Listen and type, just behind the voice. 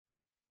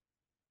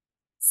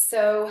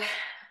So,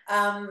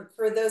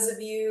 for those of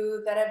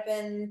you that have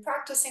been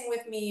practicing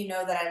with me, you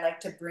know that I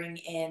like to bring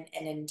in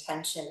an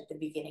intention at the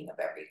beginning of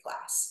every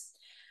class.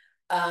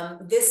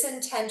 This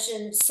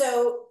intention,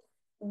 so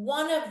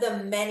one of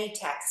the many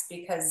texts,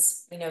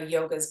 because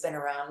yoga's been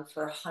around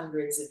for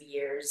hundreds of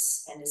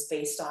years and is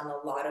based on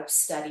a lot of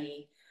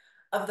study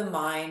of the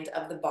mind,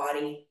 of the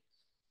body,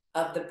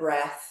 of the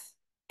breath.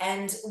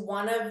 And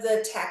one of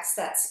the texts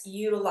that's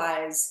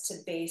utilized to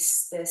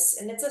base this,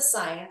 and it's a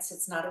science,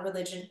 it's not a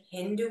religion.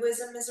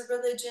 Hinduism is a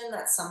religion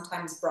that's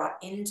sometimes brought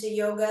into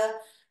yoga,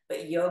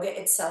 but yoga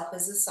itself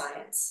is a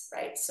science,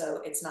 right?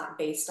 So it's not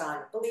based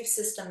on belief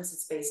systems,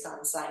 it's based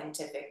on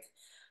scientific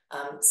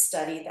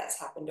study that's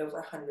happened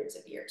over hundreds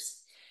of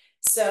years.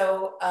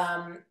 So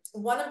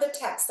one of the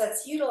texts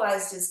that's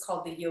utilized is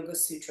called the Yoga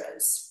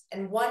Sutras.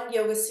 And one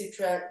Yoga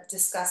Sutra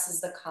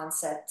discusses the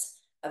concept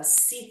of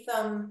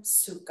Sitham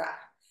Sukha.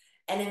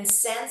 And in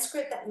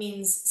Sanskrit, that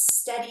means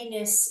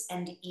steadiness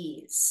and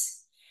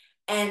ease.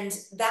 And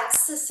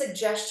that's the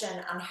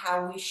suggestion on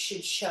how we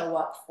should show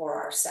up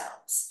for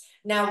ourselves.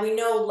 Now, we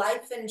know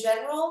life in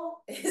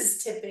general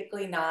is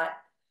typically not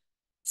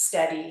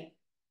steady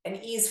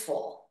and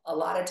easeful. A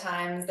lot of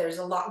times there's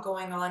a lot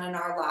going on in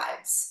our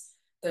lives.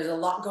 There's a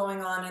lot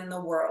going on in the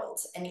world,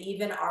 and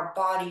even our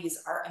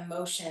bodies, our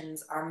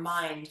emotions, our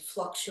mind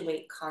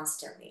fluctuate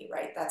constantly,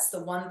 right? That's the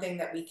one thing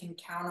that we can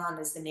count on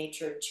is the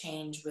nature of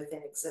change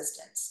within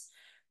existence.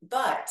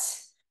 But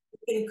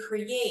we can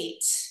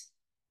create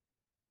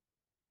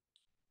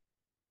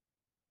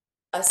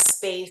a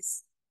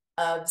space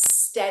of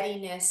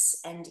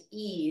steadiness and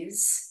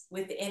ease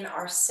within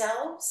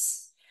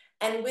ourselves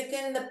and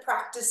within the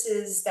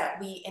practices that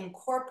we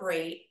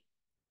incorporate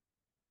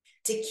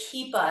to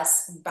keep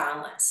us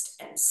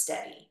balanced and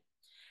steady.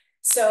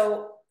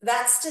 So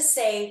that's to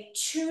say,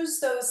 choose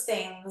those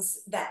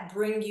things that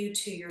bring you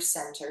to your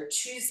center,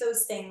 choose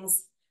those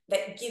things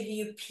that give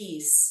you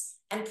peace,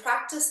 and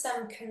practice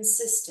them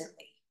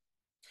consistently.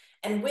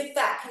 And with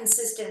that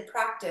consistent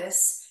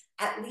practice,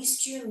 at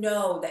least you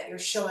know that you're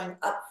showing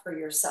up for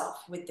yourself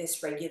with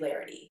this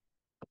regularity.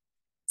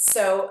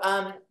 So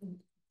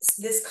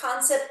this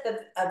concept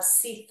of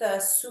Sitha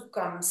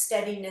Sukham,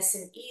 steadiness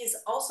and ease,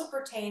 also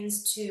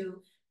pertains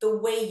to the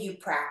way you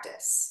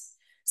practice.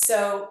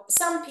 So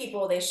some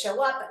people, they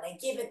show up and they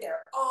give it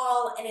their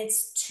all and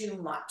it's too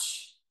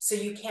much. So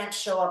you can't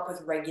show up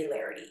with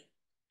regularity.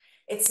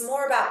 It's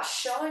more about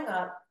showing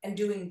up and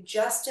doing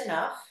just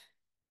enough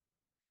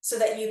so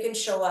that you can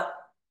show up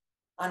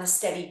on a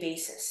steady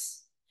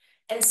basis.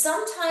 And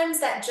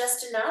sometimes that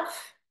just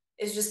enough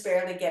is just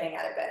barely getting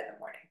out of bed in the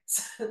morning.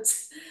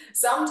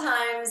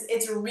 Sometimes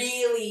it's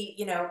really,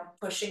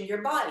 pushing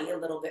your body a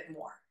little bit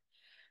more.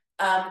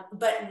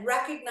 But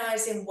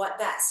recognizing what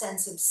that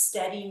sense of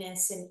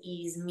steadiness and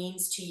ease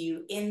means to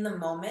you in the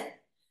moment,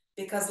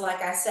 because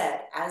like I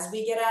said, as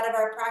we get out of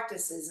our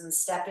practices and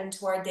step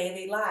into our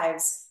daily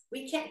lives,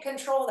 we can't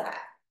control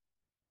that.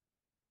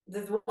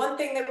 The one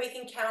thing that we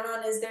can count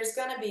on is there's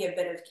going to be a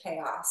bit of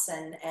chaos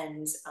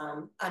and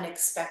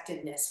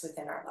unexpectedness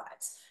within our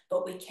lives,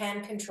 but we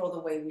can control the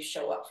way we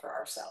show up for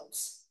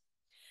ourselves.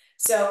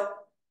 So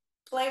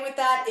play with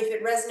that if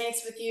it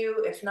resonates with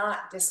you. If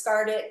not,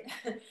 discard it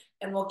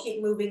and we'll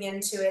keep moving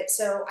into it.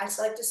 So I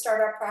like to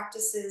start our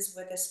practices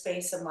with a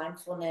space of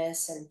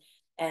mindfulness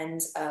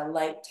and a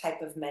light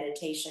type of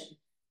meditation.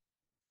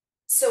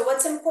 So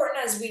what's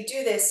important as we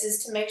do this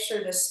is to make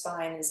sure the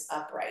spine is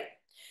upright.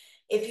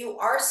 If you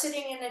are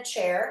sitting in a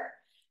chair,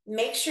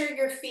 make sure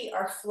your feet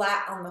are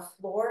flat on the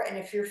floor. And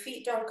if your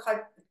feet don't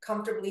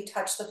comfortably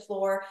touch the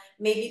floor,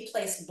 maybe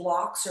place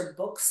blocks or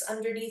books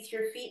underneath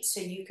your feet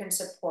so you can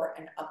support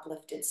an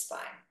uplifted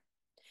spine.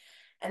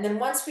 And then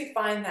once we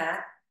find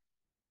that,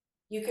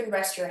 you can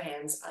rest your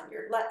hands on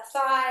your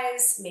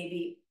thighs,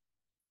 maybe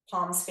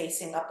palms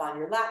facing up on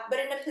your lap, but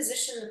in a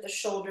position that the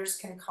shoulders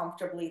can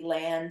comfortably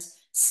land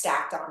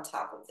stacked on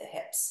top of the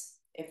hips,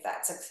 if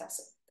that's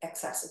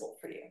accessible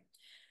for you.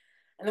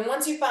 And then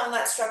once you found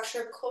that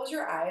structure, close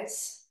your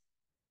eyes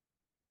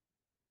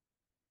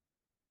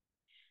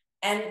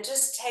and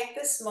just take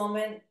this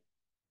moment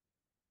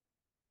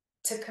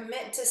to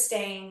commit to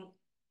staying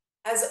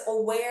as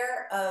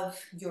aware of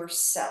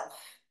yourself.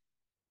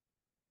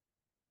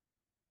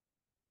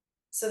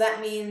 So that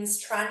means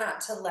try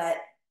not to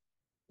let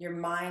your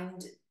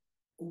mind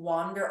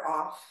wander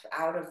off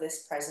out of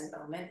this present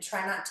moment.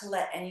 Try not to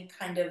let any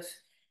kind of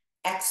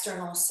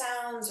external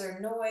sounds or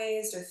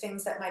noise or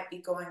things that might be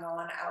going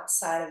on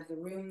outside of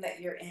the room that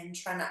you're in.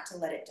 Try not to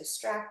let it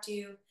distract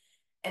you,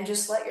 and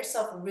just let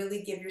yourself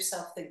really give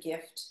yourself the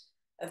gift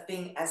of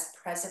being as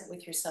present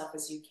with yourself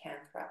as you can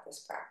throughout this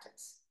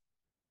practice.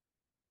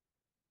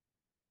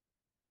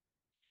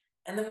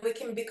 And then we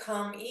can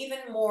become even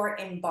more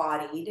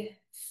embodied,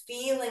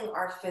 feeling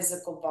our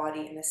physical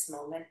body in this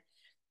moment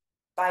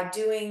by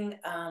doing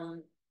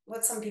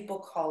what some people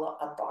call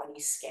a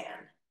body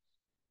scan.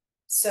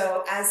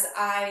 So as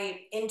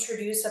I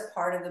introduce a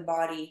part of the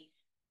body,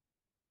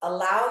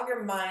 allow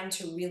your mind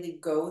to really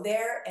go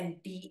there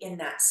and be in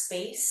that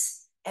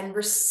space and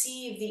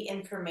receive the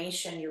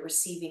information you're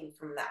receiving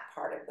from that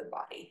part of the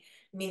body,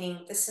 meaning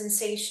the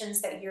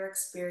sensations that you're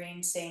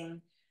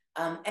experiencing,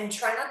 and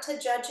try not to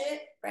judge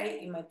it,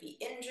 right? You might be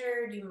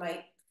injured, you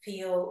might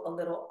feel a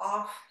little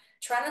off.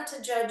 Try not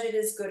to judge it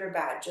as good or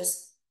bad.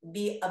 Just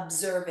be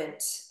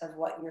observant of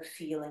what you're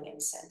feeling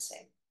and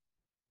sensing.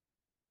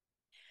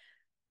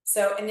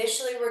 So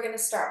initially, we're going to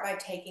start by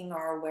taking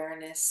our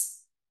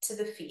awareness to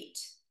the feet.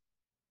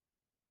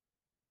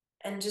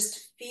 And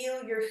just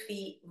feel your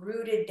feet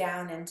rooted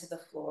down into the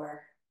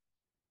floor.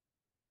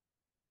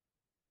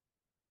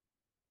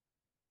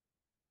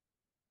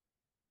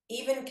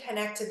 Even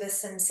connect to the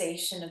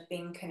sensation of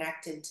being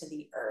connected to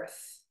the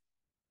earth.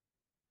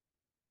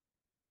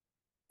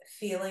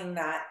 Feeling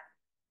that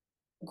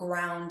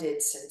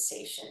grounded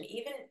sensation.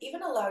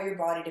 Even allow your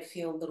body to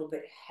feel a little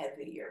bit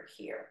heavier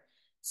here.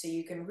 So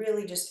you can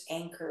really just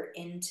anchor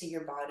into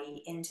your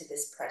body, into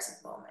this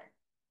present moment.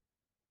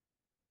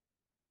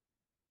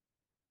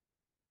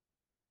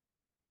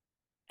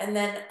 And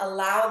then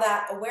allow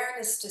that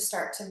awareness to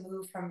start to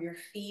move from your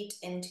feet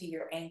into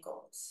your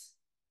ankles.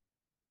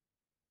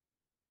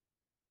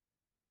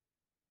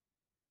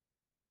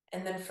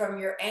 And then from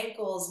your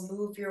ankles,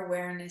 move your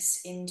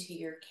awareness into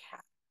your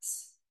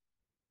calves.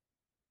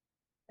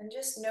 And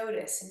just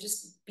notice and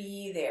just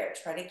be there.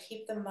 Try to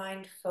keep the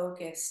mind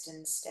focused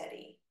and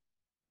steady.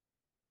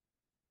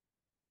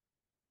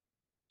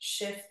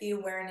 Shift the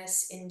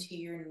awareness into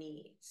your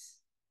knees.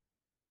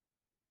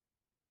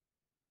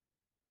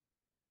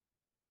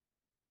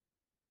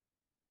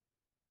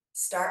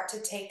 Start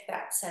to take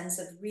that sense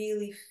of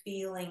really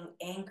feeling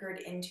anchored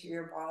into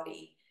your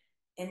body,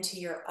 into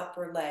your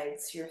upper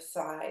legs, your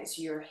thighs,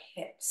 your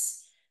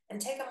hips. And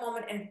take a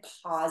moment and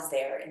pause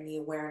there in the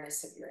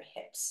awareness of your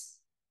hips.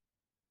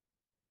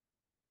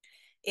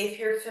 If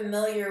you're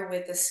familiar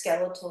with the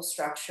skeletal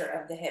structure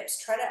of the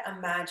hips, try to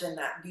imagine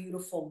that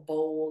beautiful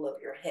bowl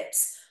of your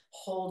hips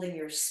holding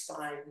your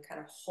spine,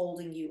 kind of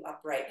holding you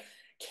upright,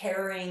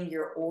 carrying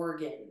your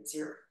organs,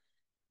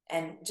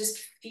 and just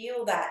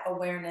feel that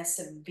awareness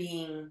of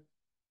being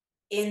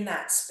in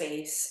that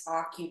space,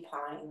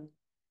 occupying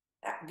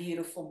that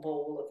beautiful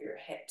bowl of your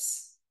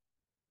hips.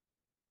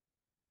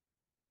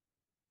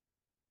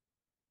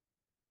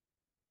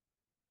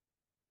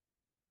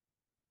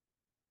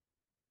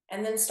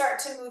 And then start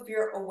to move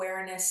your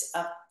awareness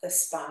up the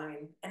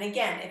spine. And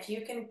again, if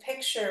you can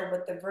picture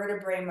what the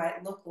vertebrae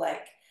might look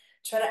like,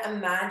 try to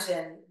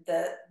imagine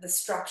the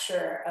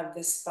structure of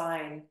the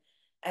spine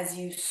as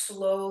you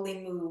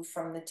slowly move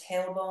from the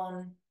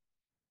tailbone,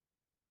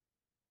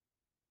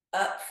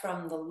 up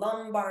from the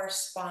lumbar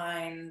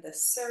spine, the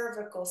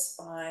cervical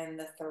spine,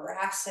 the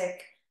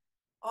thoracic,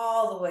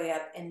 all the way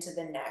up into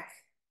the neck,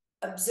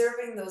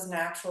 observing those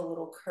natural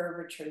little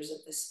curvatures of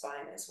the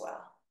spine as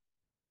well.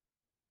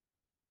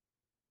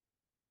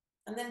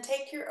 And then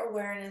take your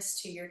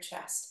awareness to your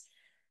chest.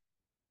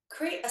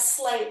 Create a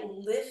slight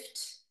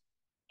lift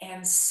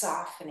and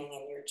softening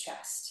in your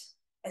chest,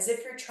 as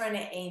if you're trying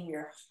to aim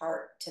your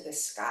heart to the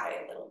sky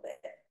a little bit.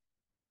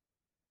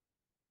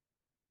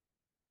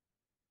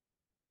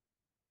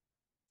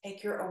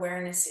 Take your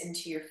awareness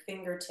into your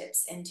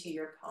fingertips, into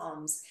your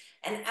palms.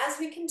 And as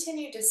we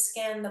continue to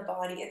scan the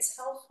body, it's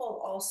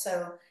helpful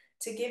also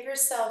to give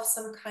yourself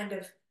some kind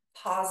of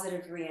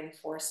positive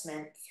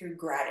reinforcement through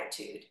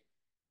gratitude.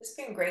 Just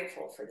being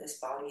grateful for this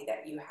body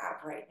that you have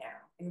right now,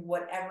 in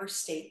whatever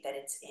state that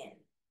it's in.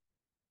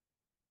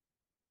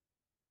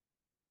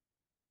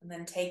 And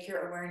then take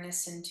your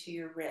awareness into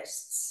your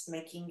wrists,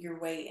 making your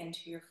way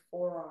into your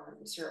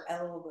forearms, your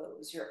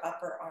elbows, your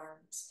upper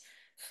arms,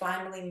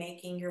 finally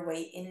making your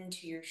way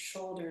into your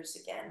shoulders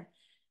again.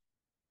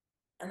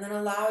 And then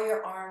allow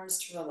your arms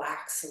to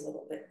relax a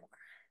little bit more.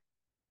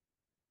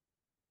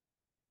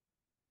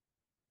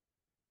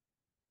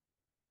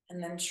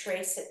 And then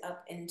trace it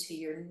up into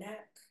your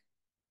neck.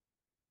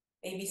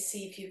 Maybe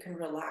see if you can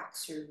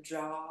relax your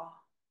jaw,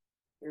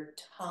 your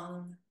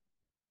tongue,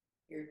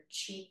 your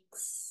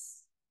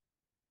cheeks.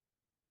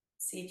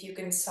 See if you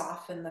can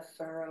soften the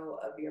furrow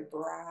of your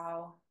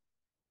brow.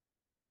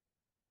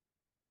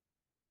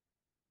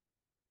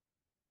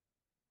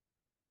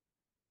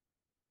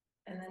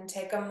 And then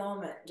take a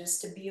moment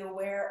just to be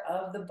aware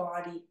of the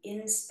body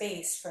in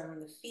space from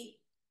the feet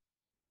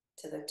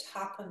to the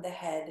top of the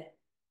head.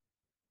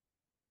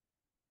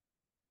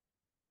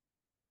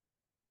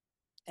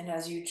 And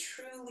as you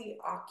truly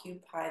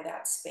occupy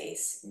that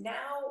space,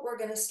 now we're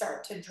going to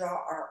start to draw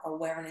our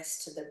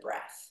awareness to the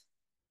breath.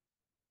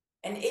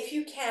 And if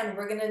you can,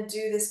 we're going to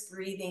do this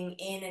breathing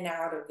in and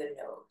out of the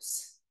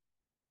nose.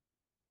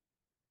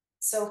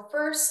 So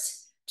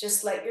first,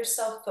 just let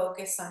yourself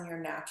focus on your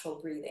natural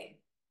breathing.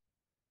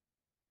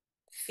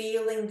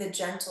 Feeling the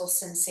gentle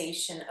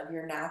sensation of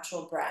your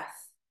natural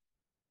breath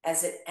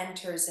as it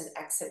enters and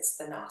exits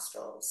the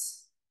nostrils.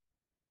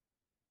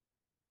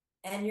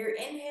 And your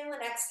inhale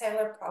and exhale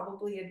are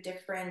probably a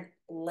different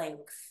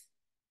length,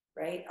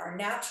 right? Our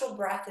natural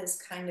breath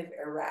is kind of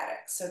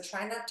erratic, so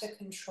try not to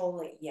control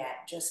it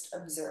yet, just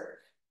observe.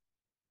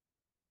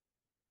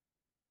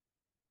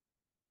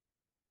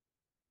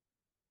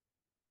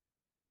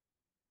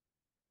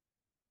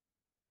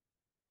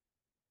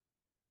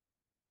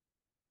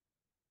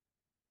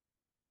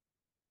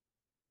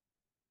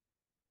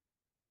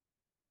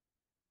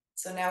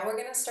 So now we're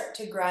gonna start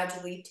to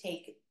gradually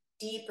take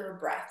deeper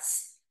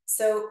breaths.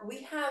 So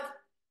we have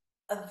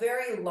a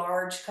very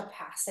large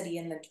capacity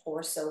in the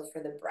torso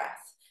for the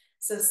breath.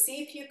 So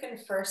see if you can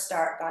first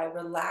start by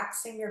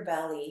relaxing your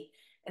belly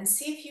and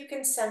see if you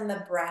can send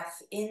the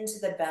breath into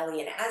the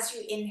belly. And as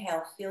you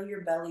inhale, feel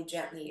your belly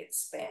gently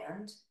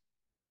expand.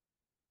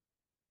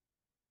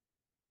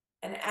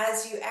 And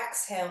as you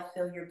exhale,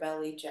 feel your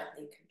belly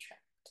gently contract.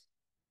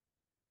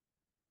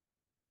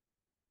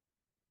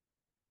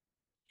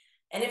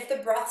 And if the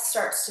breath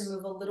starts to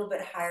move a little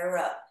bit higher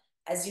up,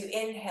 as you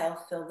inhale,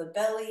 fill the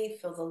belly,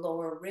 fill the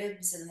lower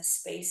ribs and the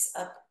space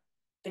up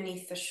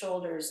beneath the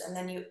shoulders. And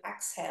then you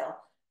exhale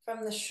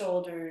from the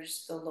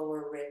shoulders, the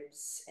lower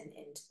ribs, and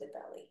into the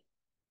belly.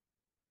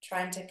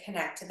 Trying to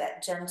connect to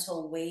that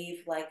gentle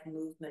wave-like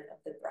movement of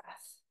the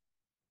breath.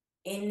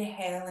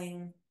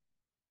 Inhaling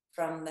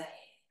from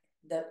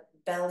the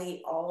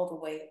belly all the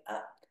way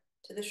up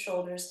to the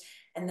shoulders,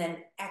 and then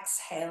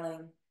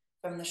exhaling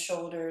from the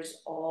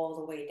shoulders all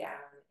the way down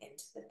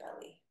into the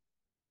belly.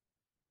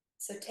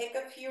 So take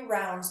a few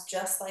rounds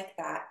just like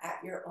that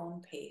at your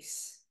own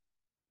pace.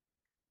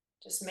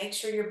 Just make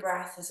sure your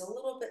breath is a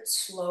little bit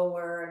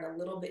slower and a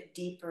little bit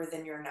deeper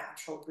than your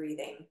natural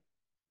breathing.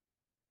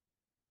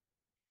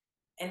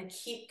 And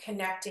keep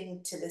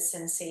connecting to the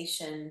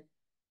sensation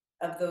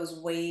of those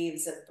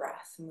waves of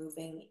breath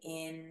moving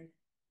in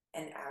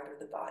and out of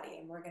the body.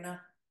 And we're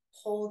gonna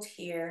hold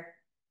here,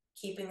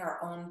 keeping our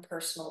own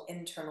personal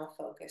internal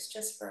focus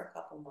just for a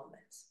couple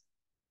moments.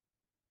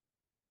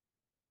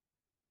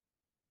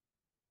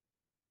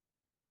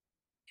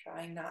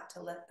 Trying not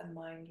to let the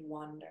mind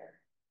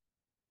wander.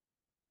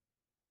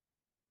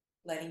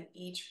 Letting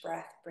each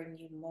breath bring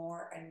you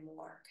more and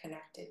more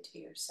connected to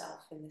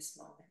yourself in this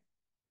moment.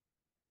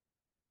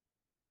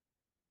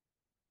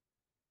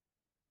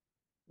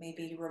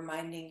 Maybe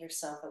reminding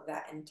yourself of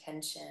that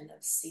intention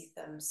of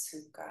Sitham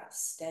Sukha,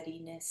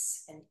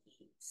 steadiness and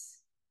ease.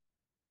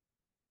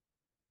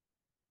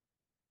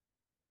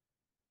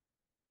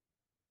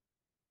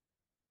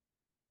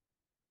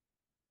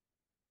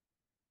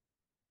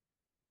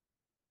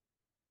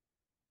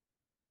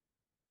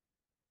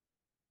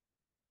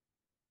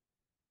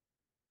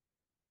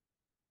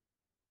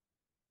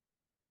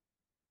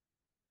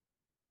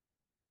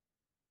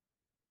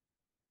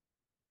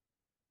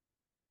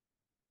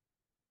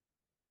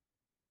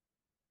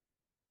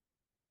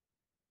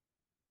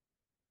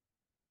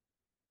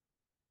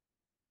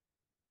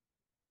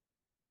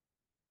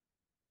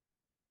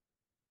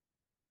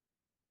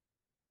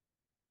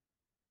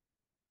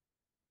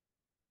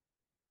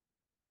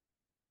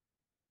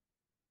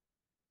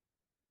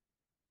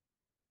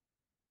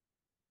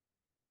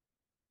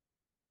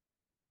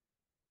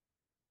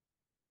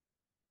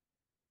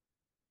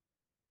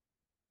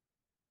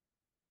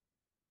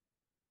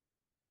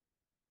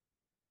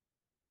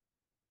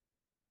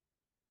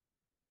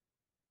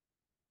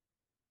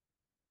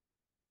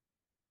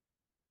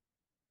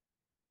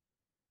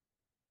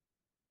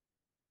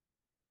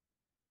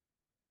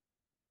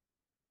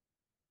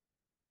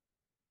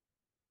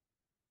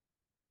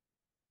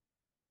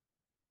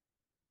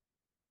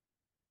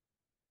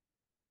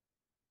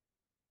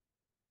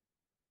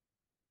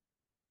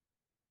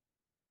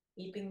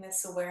 Keeping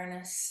this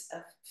awareness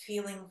of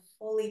feeling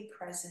fully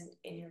present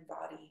in your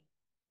body,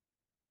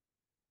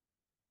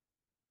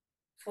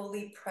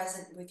 fully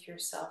present with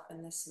yourself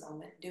in this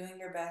moment, doing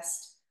your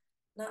best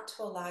not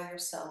to allow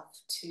yourself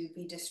to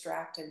be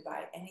distracted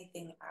by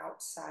anything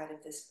outside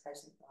of this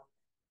present moment.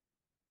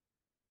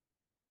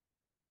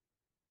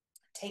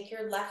 Take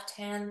your left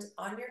hand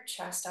on your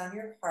chest, on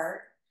your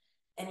heart,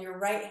 and your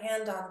right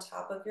hand on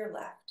top of your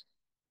left.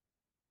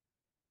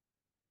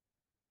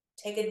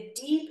 Take a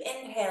deep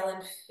inhale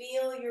and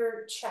feel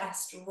your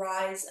chest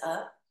rise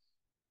up.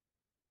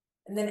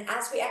 And then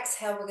as we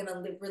exhale, we're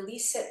going to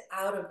release it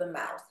out of the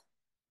mouth.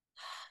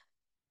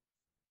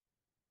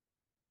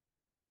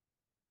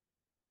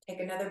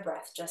 Take another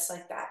breath, just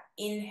like that.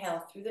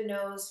 Inhale through the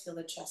nose, feel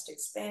the chest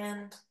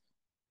expand.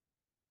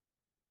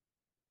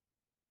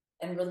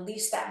 And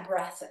release that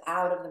breath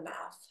out of the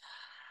mouth.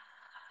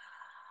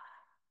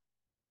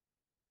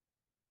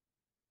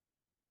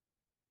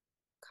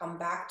 Come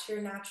back to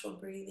your natural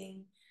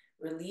breathing.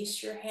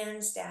 Release your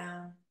hands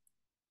down.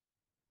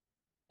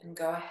 And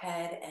go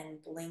ahead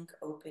and blink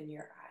open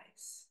your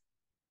eyes.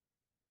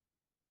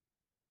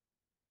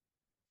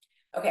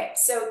 Okay,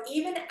 so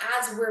even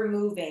as we're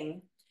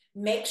moving,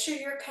 make sure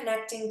you're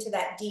connecting to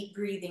that deep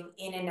breathing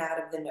in and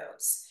out of the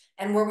nose.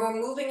 And when we're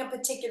moving a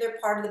particular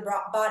part of the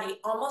body,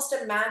 almost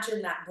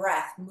imagine that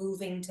breath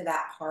moving to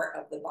that part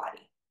of the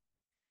body.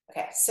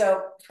 Okay,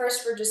 so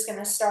first we're just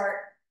gonna start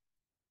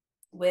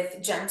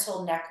with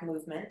gentle neck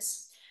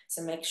movements.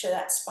 So make sure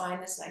that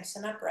spine is nice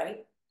and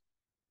upright.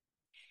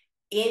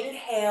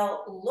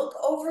 Inhale, look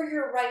over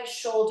your right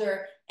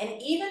shoulder and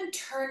even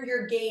turn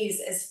your gaze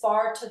as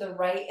far to the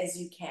right as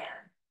you can.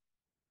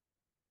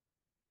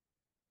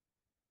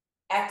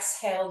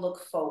 Exhale,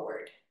 look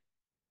forward.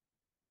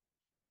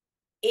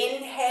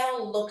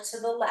 Inhale, look to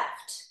the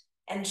left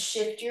and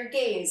shift your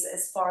gaze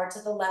as far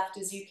to the left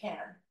as you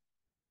can.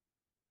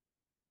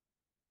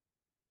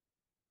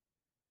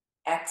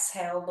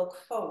 Exhale, look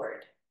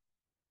forward.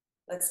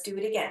 Let's do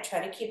it again.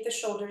 Try to keep the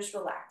shoulders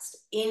relaxed.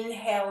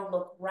 Inhale,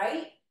 look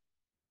right.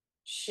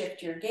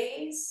 Shift your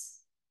gaze.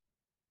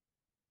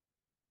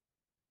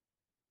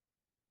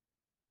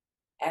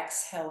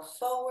 Exhale,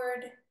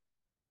 forward.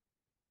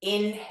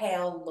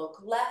 Inhale,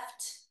 look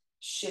left.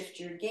 Shift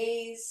your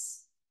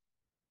gaze.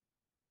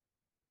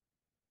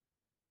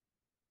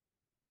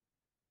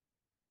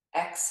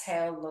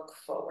 Exhale, look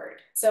forward.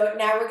 So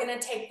now we're going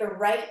to take the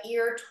right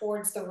ear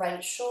towards the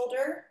right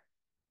shoulder.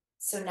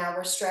 So now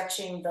we're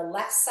stretching the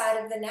left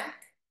side of the neck.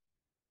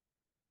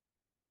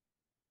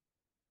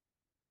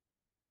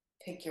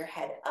 Pick your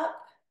head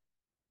up.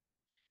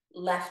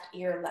 Left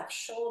ear, left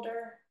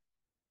shoulder.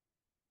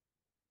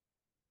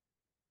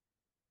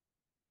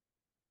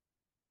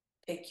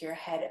 Pick your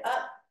head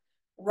up.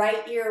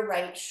 Right ear,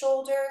 right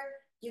shoulder.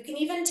 You can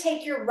even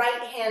take your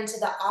right hand to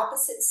the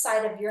opposite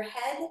side of your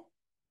head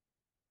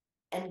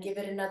and give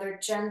it another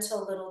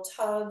gentle little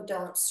tug.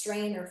 Don't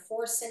strain or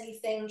force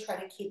anything. Try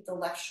to keep the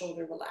left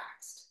shoulder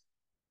relaxed.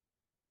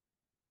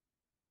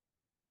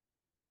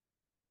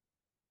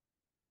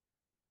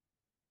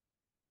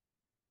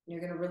 You're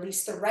going to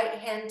release the right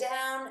hand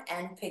down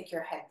and pick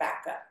your head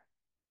back up.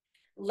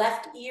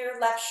 Left ear,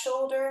 left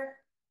shoulder.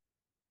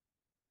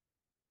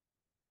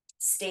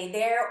 Stay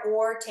there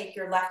or take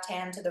your left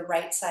hand to the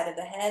right side of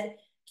the head.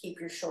 Keep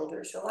your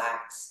shoulders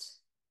relaxed.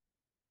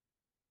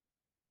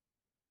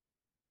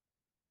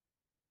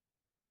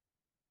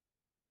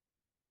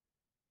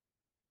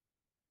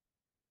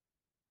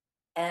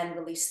 And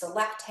release the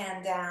left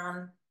hand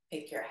down.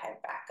 Pick your head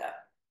back up.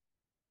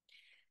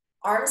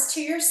 Arms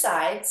to your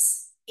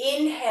sides.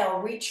 Inhale,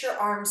 reach your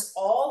arms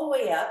all the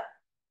way up.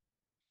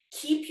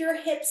 Keep your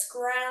hips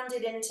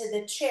grounded into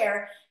the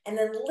chair and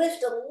then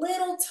lift a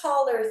little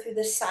taller through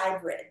the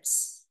side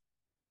ribs.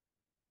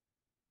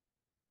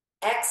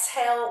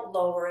 Exhale,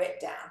 lower it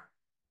down.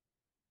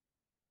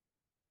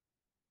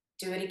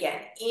 Do it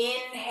again.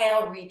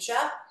 Inhale, reach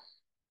up.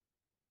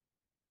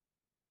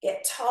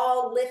 Get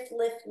tall, lift,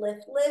 lift,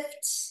 lift,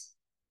 lift.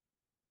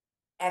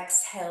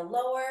 Exhale,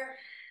 lower.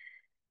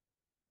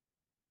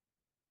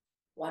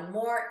 One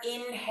more.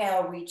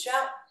 Inhale, reach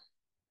up.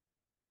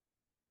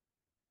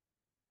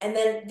 And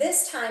then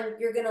this time,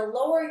 you're going to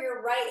lower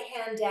your right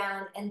hand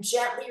down and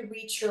gently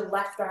reach your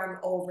left arm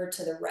over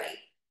to the right.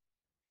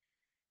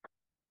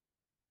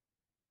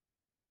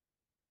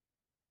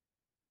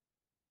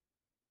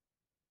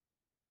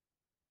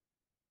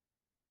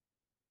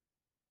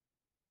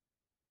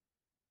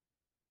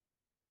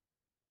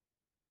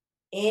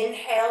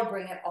 Inhale,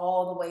 bring it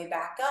all the way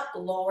back up.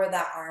 Lower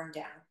that arm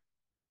down.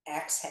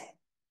 Exhale.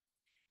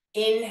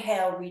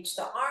 Inhale, reach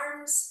the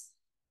arms.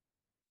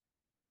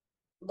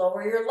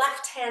 Lower your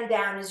left hand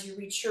down as you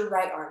reach your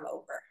right arm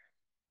over.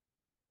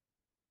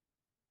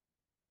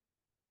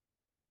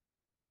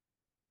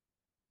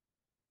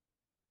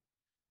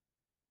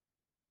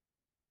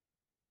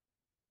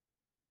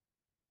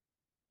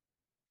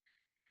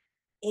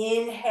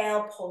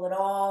 Inhale, pull it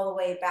all the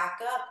way back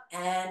up,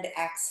 and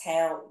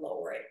exhale,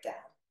 lower it down.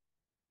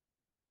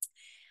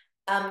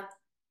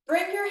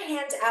 Bring your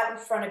hands out in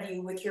front of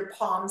you with your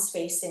palms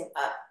facing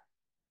up.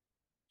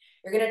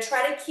 You're going to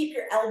try to keep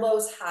your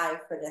elbows high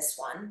for this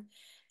one,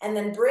 and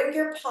then bring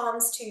your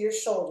palms to your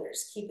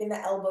shoulders, keeping the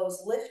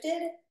elbows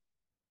lifted,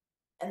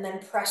 and then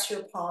press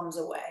your palms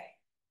away.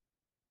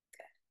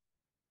 Good.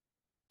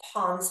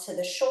 Palms to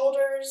the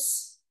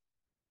shoulders,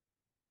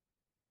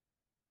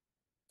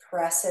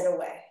 press it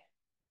away.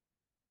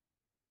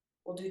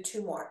 We'll do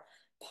two more.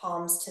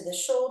 Palms to the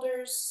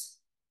shoulders,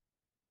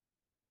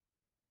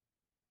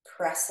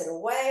 press it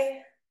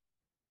away.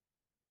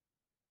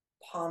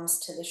 Palms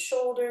to the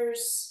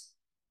shoulders,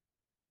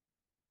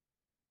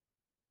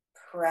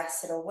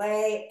 press it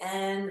away,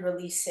 and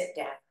release it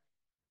down.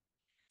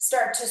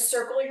 Start to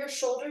circle your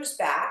shoulders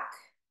back.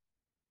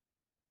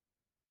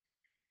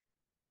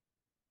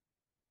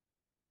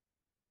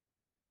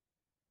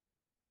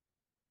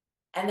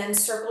 And then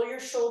circle your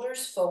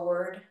shoulders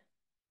forward.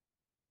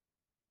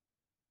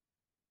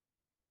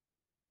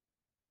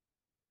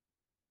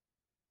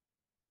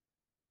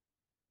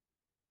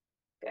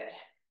 Good.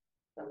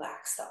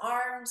 Relax the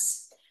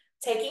arms.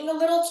 Taking a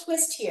little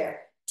twist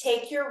here.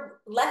 Take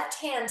your left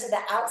hand to the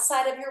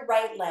outside of your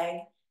right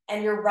leg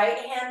and your right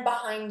hand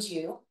behind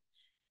you.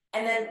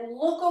 And then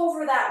look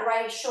over that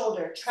right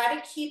shoulder. Try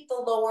to keep the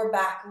lower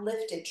back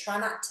lifted. Try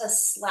not to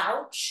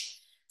slouch.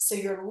 So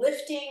you're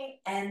lifting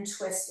and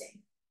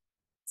twisting.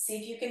 See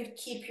if you can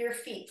keep your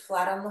feet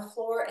flat on the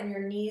floor and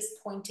your knees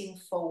pointing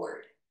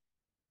forward.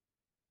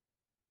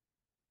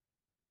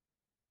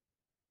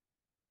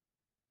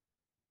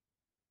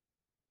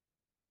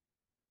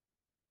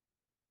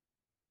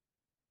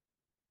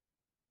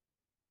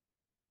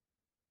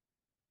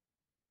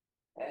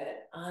 Good.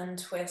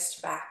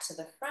 Untwist back to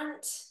the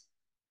front.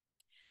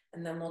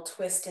 And then we'll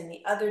twist in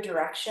the other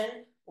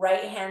direction.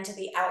 Right hand to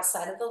the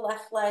outside of the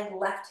left leg,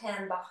 left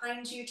hand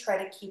behind you.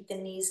 Try to keep the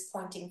knees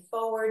pointing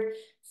forward,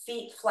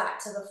 feet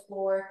flat to the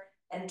floor,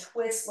 and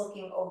twist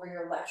looking over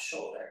your left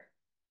shoulder.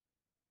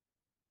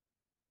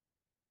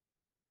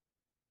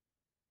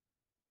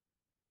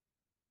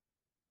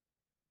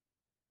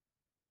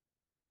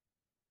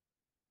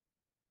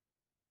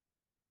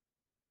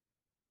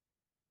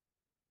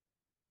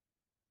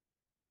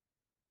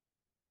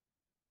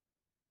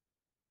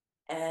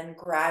 And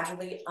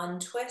gradually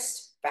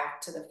untwist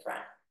back to the front.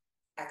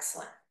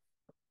 Excellent.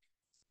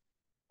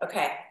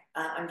 Okay,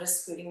 I'm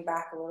just scooting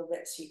back a little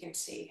bit so you can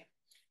see.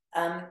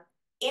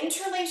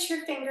 Interlace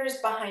your fingers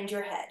behind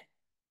your head.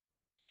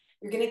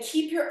 You're gonna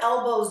keep your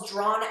elbows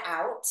drawn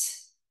out,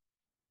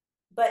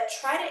 but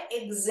try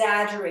to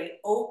exaggerate,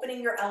 opening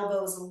your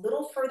elbows a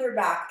little further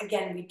back.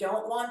 Again, we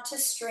don't want to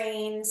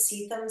strain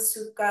Sitam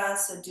Sukha,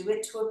 so do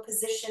it to a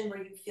position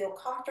where you feel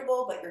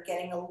comfortable, but you're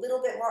getting a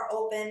little bit more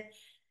open,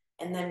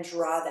 and then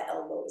draw the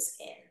elbows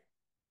in.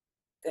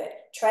 Good.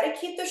 Try to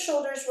keep the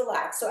shoulders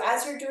relaxed. So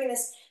as you're doing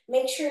this,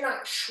 make sure you're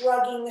not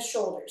shrugging the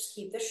shoulders.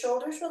 Keep the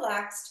shoulders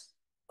relaxed,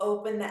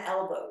 open the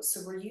elbows.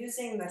 So we're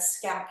using the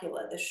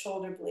scapula, the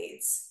shoulder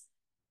blades.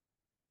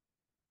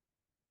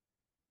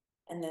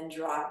 And then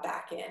draw it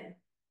back in.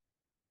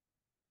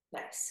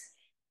 Nice.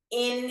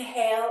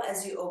 Inhale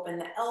as you open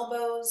the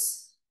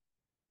elbows.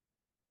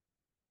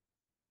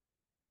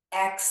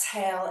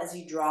 Exhale as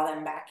you draw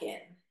them back in.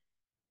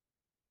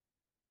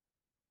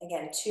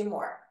 Again, 2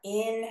 more.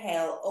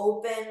 Inhale,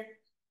 open.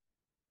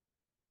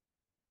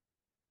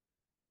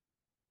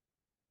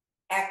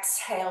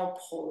 Exhale,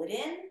 pull it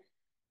in.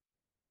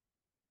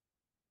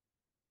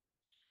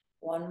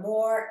 1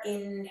 more.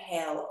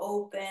 Inhale,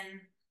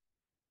 open.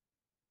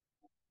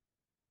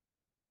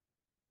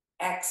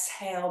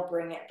 Exhale,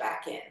 bring it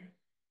back in.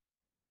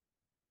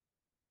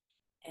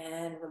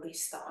 And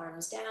release the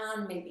arms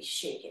down, maybe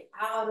shake it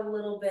out a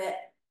little bit.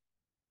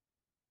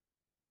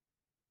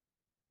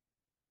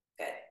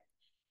 Good.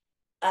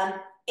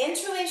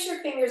 Interlace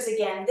your fingers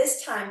again.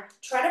 This time,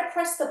 try to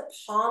press the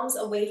palms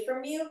away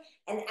from you.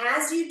 And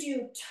as you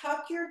do,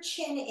 tuck your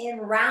chin in,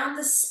 round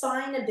the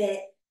spine a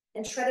bit,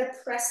 and try to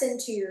press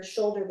into your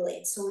shoulder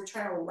blades. So we're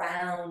trying to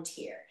round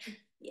here.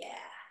 Yeah,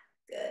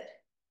 good.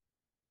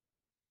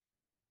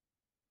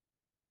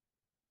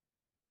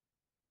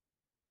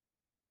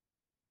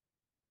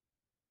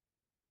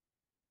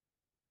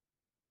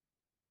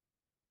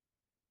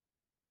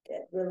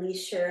 Good.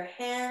 Release your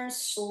hands,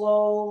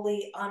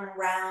 slowly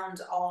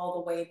unround all the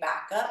way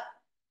back up.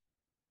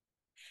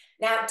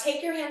 Now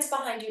take your hands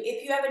behind you.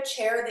 If you have a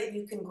chair that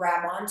you can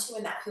grab onto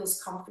and that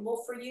feels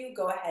comfortable for you,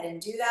 go ahead and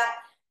do that.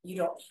 You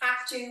don't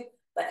have to,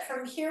 but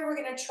from here, we're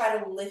gonna try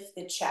to lift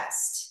the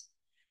chest.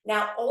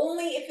 Now,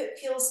 only if it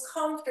feels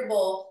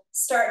comfortable,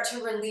 start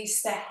to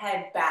release the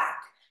head back.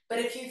 But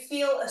if you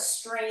feel a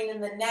strain in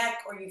the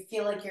neck or you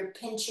feel like you're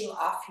pinching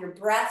off your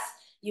breath,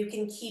 you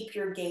can keep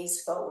your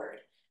gaze forward.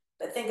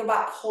 But think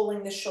about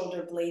pulling the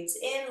shoulder blades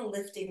in,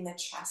 lifting the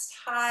chest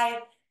high,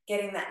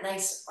 getting that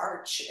nice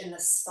arch in the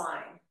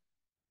spine.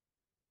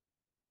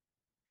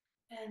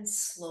 And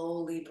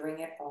slowly bring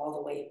it all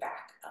the way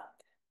back up.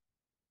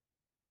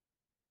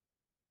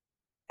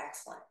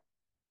 Excellent.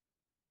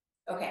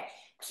 Okay,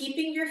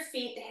 keeping your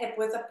feet hip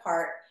width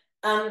apart.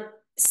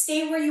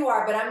 Stay where you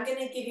are, but I'm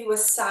gonna give you a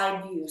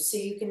side view so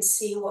you can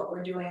see what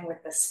we're doing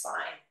with the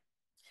spine.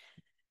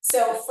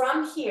 So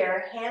from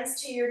here,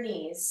 hands to your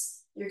knees,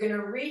 you're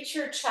gonna reach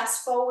your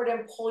chest forward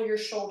and pull your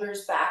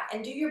shoulders back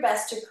and do your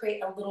best to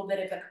create a little bit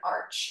of an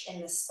arch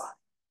in the spine.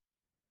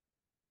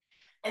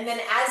 And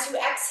then as you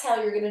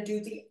exhale, you're gonna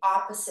do the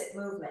opposite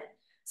movement.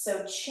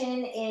 So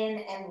chin in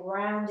and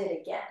round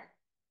it again.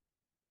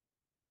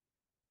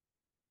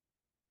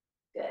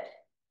 Good.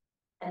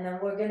 And then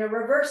we're gonna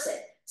reverse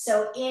it.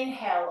 So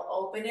inhale,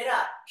 open it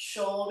up,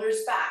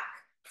 shoulders back.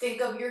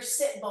 Think of your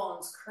sit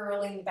bones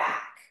curling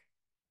back.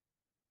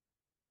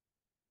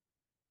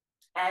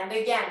 And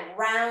again,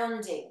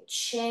 rounding,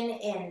 chin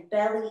in,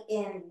 belly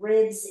in,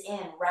 ribs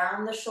in,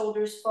 round the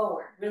shoulders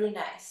forward, really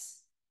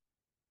nice.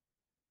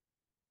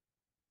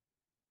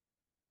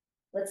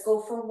 Let's go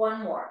for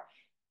 1 more.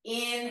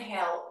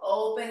 Inhale,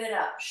 open it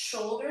up,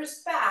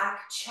 shoulders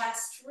back,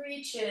 chest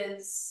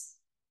reaches.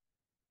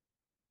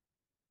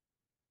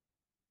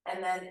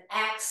 And then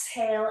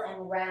exhale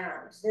and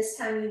round. This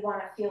time you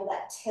want to feel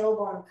that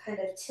tailbone kind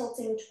of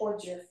tilting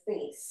towards your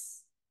face.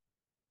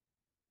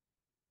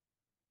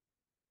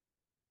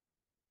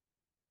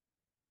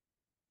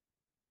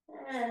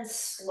 And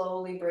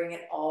slowly bring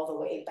it all the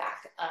way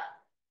back up.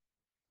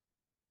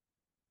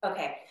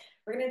 Okay,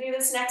 we're gonna do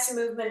this next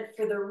movement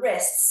for the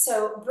wrists.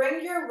 So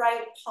bring your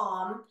right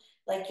palm,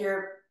 like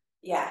you're,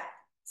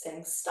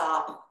 saying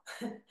stop.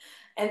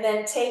 And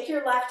then take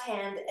your left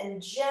hand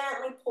and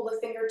gently pull the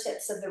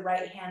fingertips of the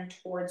right hand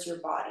towards your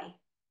body.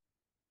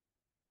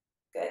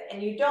 Good,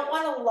 and you don't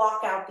wanna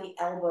lock out the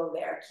elbow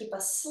there. Keep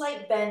a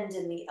slight bend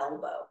in the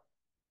elbow.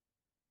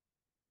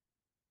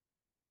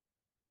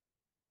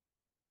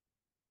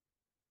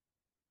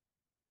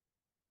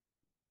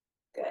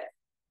 Good.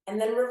 And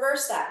then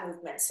reverse that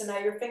movement. So now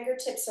your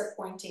fingertips are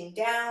pointing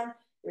down.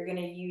 You're going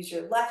to use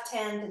your left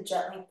hand to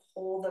gently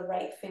pull the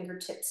right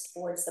fingertips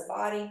towards the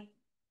body.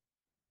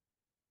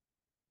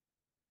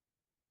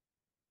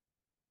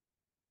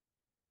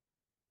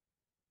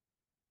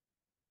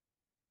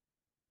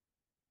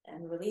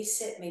 And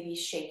release it, maybe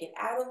shake it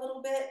out a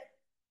little bit.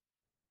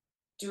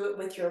 Do it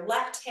with your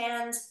left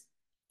hand,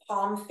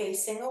 palm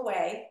facing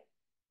away.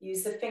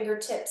 Use the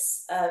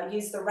fingertips,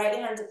 use the right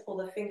hand to pull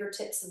the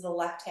fingertips of the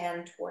left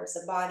hand towards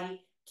the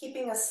body,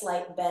 keeping a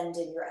slight bend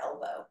in your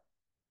elbow.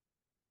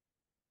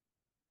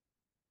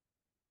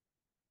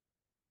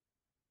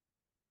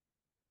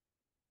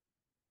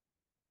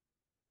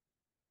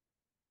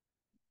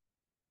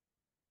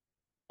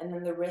 And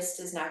then the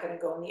wrist is now going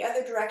to go in the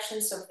other direction,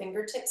 so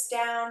fingertips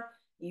down.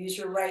 Use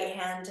your right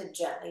hand to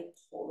gently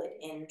pull it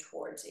in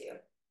towards you.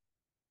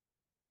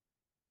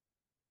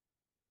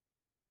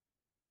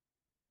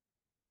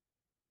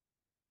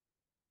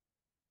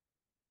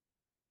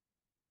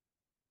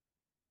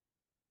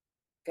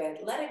 Good.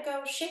 Let it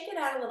go. Shake it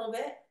out a little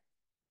bit.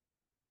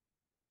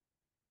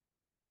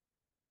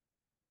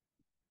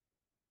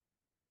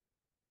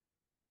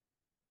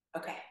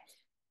 Okay.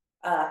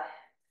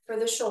 For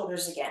the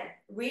shoulders again.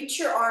 Reach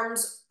your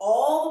arms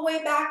all the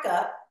way back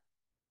up.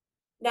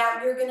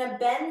 Now you're going to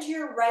bend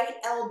your right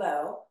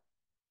elbow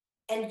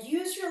and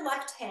use your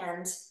left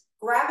hand,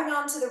 grabbing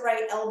onto the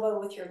right elbow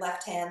with your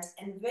left hand,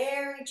 and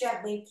very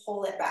gently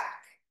pull it back.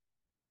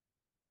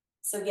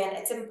 So again,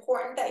 it's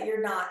important that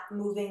you're not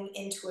moving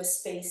into a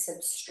space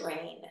of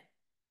strain.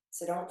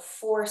 So don't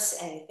force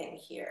anything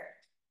here.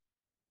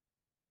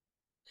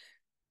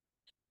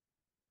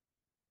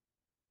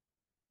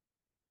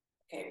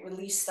 Okay,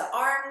 release the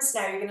arms.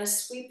 Now you're going to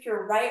sweep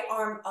your right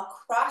arm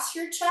across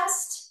your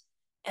chest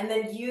and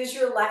then use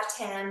your left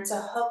hand to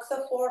hook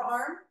the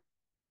forearm.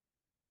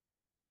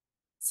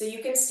 So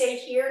you can stay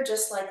here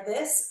just like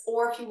this,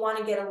 or if you want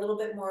to get a little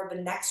bit more of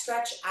a neck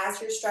stretch as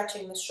you're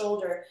stretching the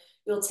shoulder,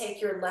 you'll take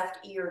your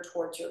left ear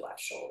towards your left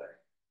shoulder.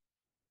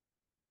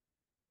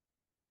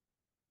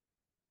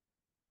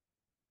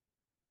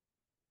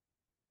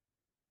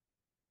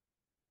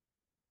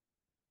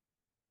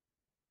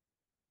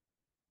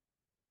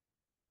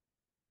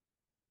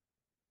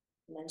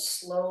 And then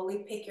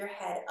slowly pick your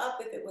head up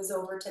if it was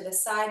over to the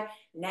side.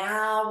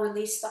 Now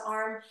release the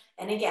arm.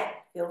 And again,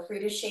 feel free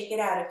to shake it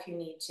out if you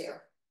need to.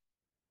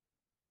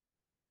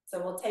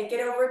 So we'll take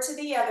it over to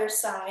the other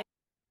side.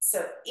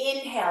 So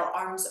inhale,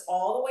 arms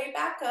all the way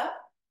back up.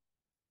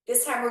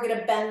 This time we're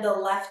gonna bend the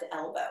left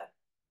elbow.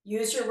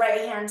 Use your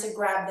right hand to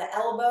grab the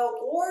elbow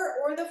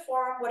or the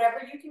forearm,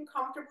 whatever you can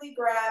comfortably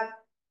grab.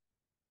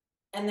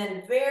 And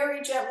then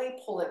very gently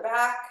pull it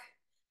back.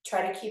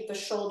 Try to keep the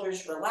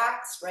shoulders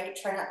relaxed, right?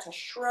 Try not to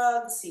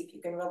shrug. See if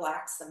you can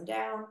relax them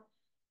down.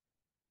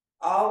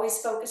 Always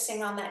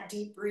focusing on that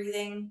deep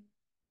breathing.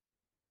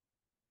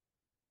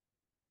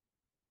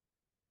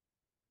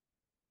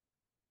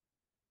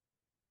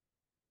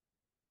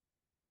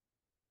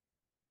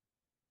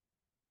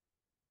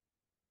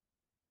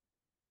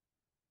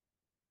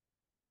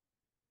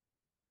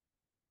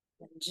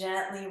 And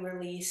gently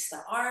release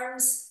the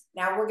arms.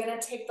 Now we're going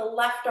to take the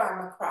left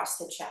arm across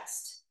the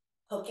chest.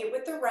 Hook it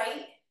with the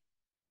right.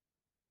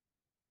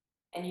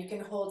 And you can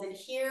hold it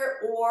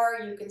here,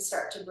 or you can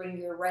start to bring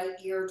your right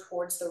ear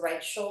towards the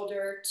right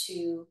shoulder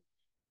to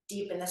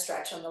deepen the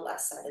stretch on the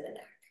left side of the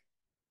neck.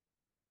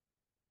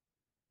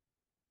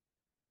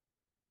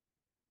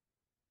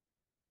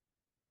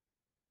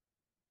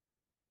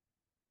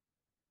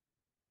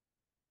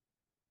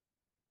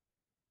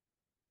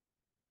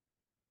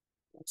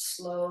 And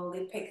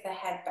slowly pick the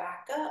head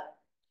back up.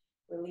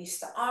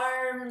 Release the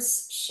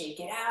arms, shake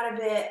it out a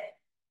bit.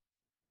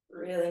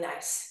 Really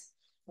nice.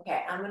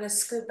 Okay, I'm gonna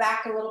scoot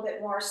back a little bit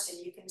more so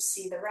you can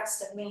see the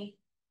rest of me.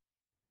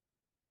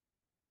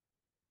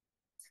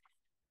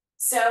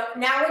 So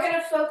now we're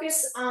gonna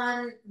focus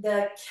on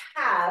the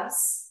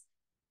calves.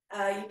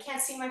 You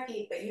can't see my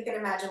feet, but you can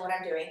imagine what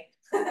I'm doing.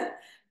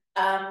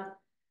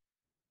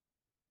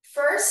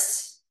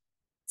 First,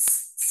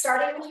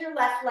 starting with your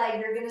left leg,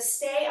 you're gonna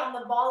stay on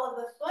the ball of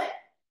the foot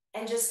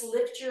and just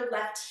lift your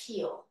left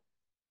heel.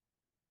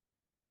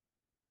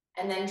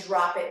 And then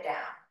drop it down.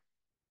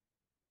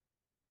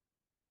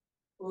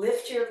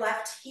 Lift your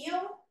left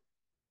heel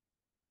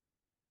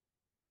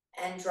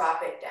and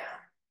drop it down.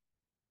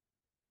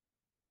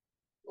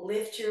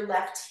 Lift your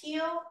left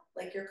heel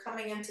like you're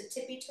coming into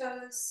tippy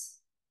toes.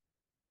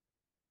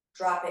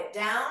 Drop it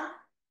down.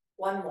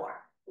 One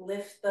more.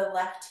 Lift the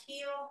left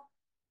heel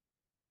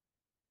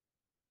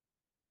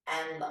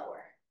and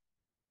lower.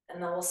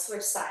 And then we'll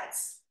switch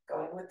sides,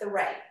 going with the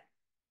right.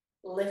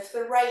 Lift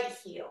the right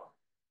heel.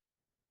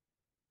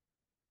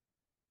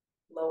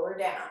 Lower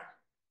down.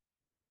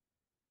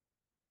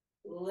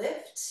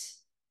 Lift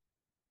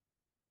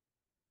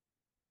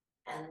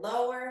and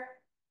lower.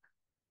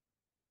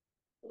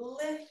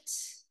 Lift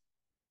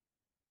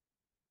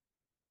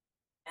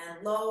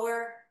and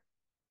lower.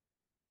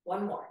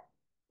 One more.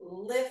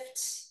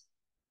 Lift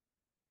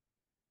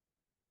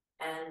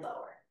and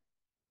lower.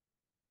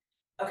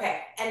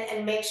 Okay,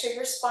 and make sure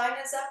your spine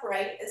is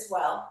upright as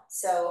well.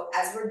 So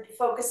as we're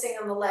focusing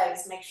on the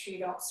legs, make sure you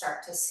don't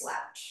start to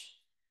slouch.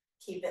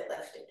 Keep it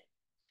lifted.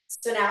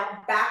 So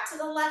now back to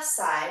the left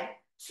side.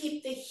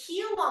 Keep the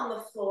heel on the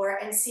floor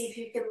and see if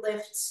you can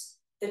lift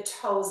the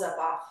toes up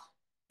off,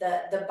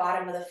 the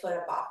bottom of the foot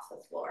up off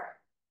the floor.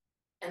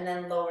 And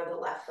then lower the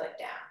left foot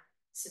down.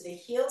 So the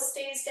heel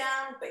stays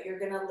down, but you're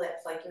gonna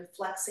lift like you're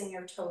flexing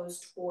your toes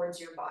towards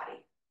your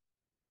body.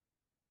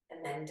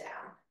 and then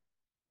down.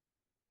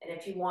 And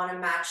if you want to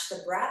match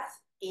the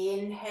breath,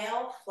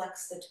 inhale,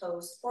 flex the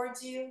toes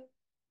towards you.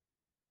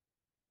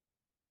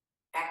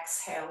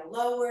 Exhale,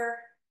 lower.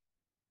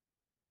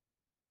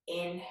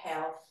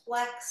 Inhale,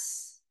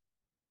 flex.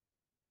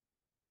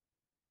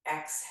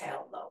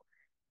 Exhale, lower.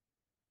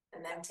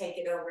 And then take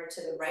it over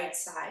to the right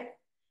side,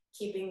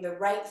 keeping the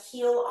right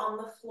heel on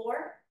the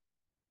floor.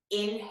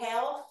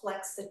 Inhale,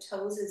 flex the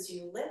toes as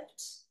you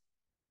lift.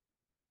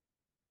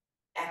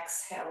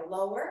 Exhale,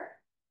 lower.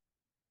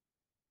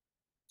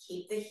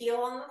 Keep the heel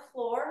on the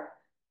floor.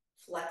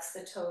 Flex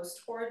the toes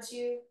towards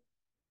you.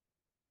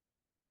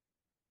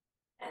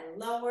 And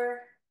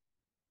lower.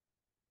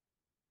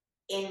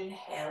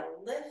 Inhale,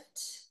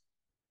 lift.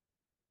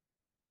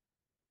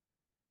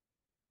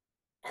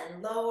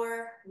 And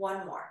lower.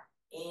 One more.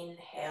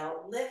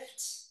 Inhale,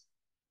 lift.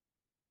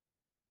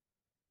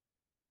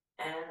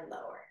 And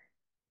lower.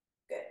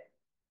 Good.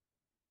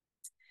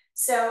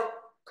 So,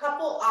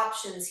 couple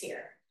options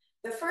here.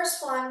 The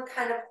first one,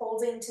 kind of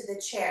holding to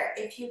the chair.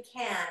 If you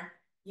can,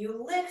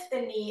 you lift the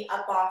knee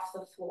up off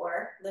the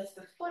floor, lift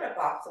the foot up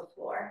off the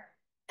floor,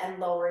 and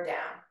lower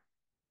down.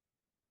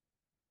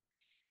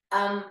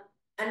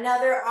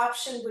 Another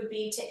option would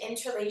be to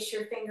interlace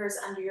your fingers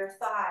under your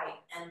thigh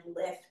and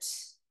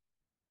lift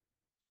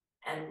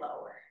and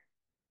lower.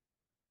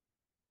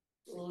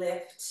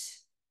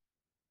 Lift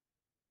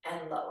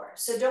and lower.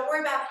 So don't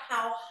worry about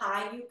how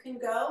high you can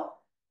go.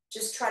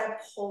 Just try to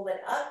pull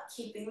it up,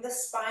 keeping the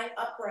spine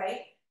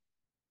upright.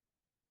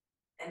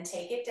 And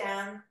take it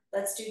down.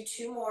 Let's do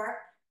two more.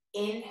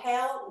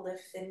 Inhale,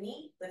 lift the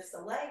knee, lift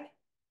the leg.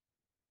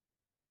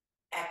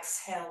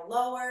 Exhale,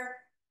 lower.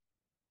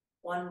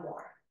 One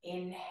more.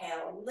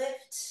 Inhale,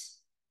 lift.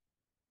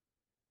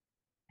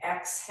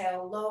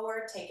 Exhale,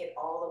 lower. Take it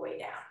all the way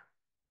down.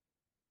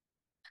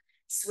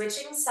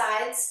 Switching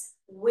sides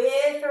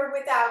with or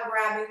without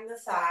grabbing the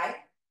thigh.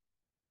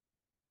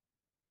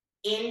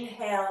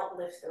 Inhale,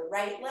 lift the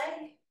right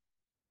leg.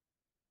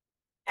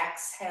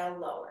 Exhale,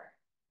 lower.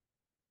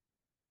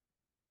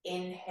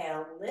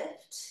 Inhale,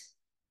 lift.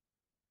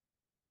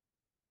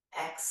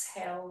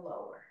 Exhale,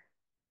 lower.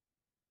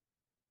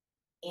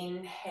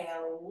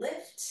 Inhale,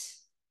 lift.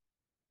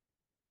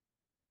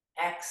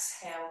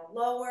 Exhale,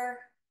 lower.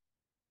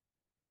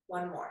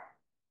 One more.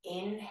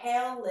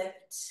 Inhale,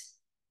 lift.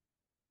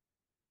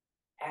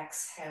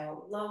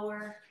 Exhale,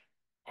 lower,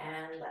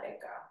 and let it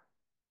go.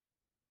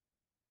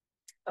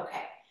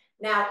 Okay,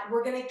 now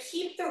we're gonna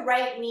keep the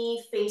right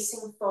knee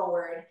facing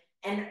forward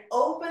and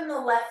open the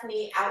left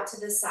knee out to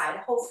the side.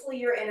 Hopefully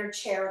you're in a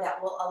chair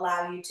that will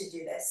allow you to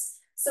do this.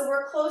 So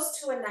we're close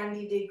to a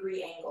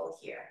 90-degree angle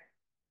here.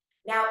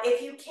 Now,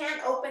 if you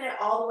can't open it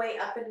all the way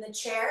up in the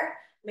chair,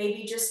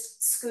 maybe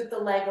just scoot the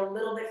leg a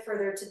little bit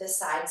further to the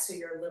side so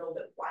you're a little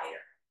bit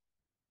wider.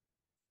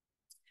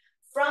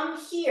 From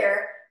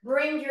here,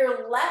 bring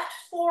your left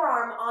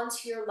forearm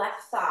onto your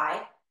left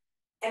thigh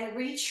and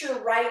reach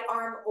your right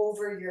arm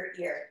over your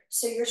ear.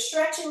 So you're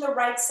stretching the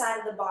right side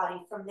of the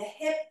body from the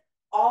hip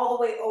all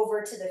the way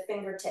over to the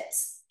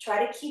fingertips.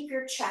 Try to keep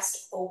your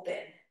chest open.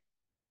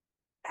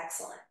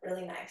 Excellent,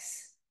 really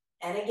nice.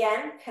 And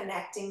again,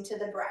 connecting to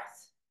the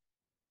breath.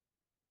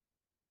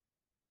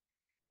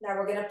 Now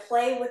we're gonna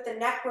play with the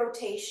neck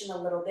rotation a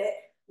little bit.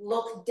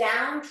 Look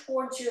down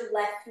towards your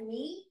left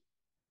knee.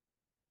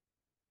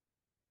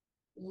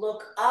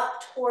 Look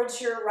up towards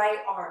your right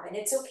arm. And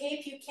it's okay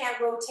if you can't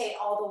rotate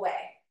all the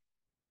way.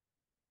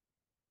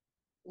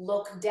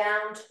 Look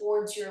down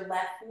towards your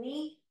left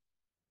knee.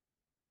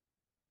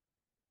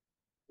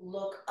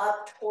 Look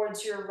up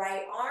towards your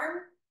right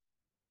arm.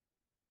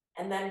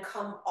 And then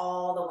come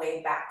all the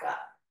way back up.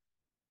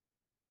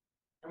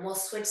 And we'll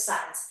switch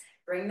sides.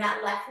 Bring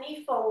that left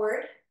knee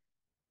forward.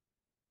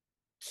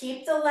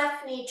 Keep the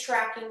left knee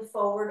tracking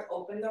forward.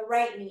 Open the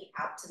right knee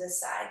out to the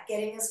side,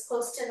 getting as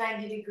close to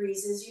 90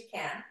 degrees as you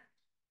can.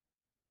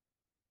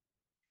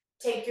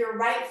 Take your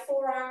right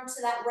forearm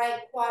to that right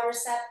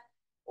quadricep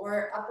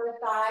or upper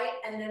thigh,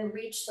 and then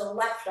reach the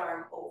left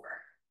arm over.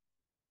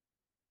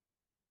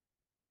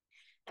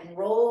 And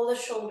roll the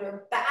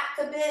shoulder back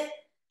a bit,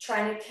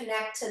 trying to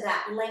connect to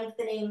that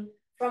lengthening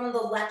from the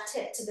left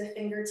hip to the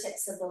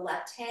fingertips of the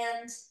left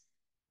hand.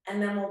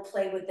 And then we'll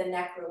play with the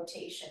neck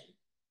rotation.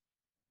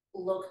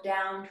 Look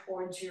down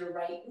towards your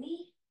right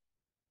knee.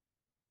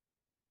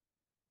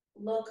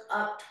 Look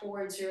up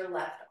towards your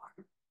left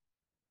arm.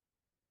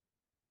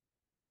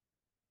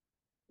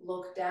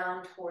 Look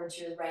down towards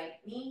your right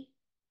knee.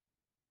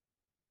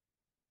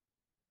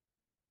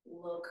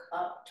 Look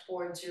up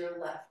towards your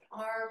left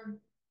arm.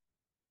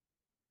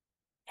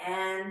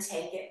 And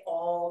take it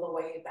all the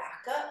way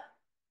back up.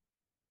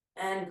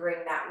 And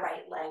bring that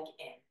right leg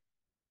in.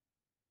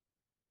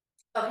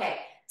 Okay,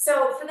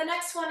 so for the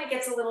next one, it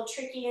gets a little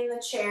tricky in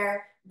the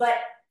chair, but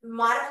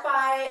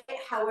modify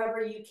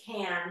however you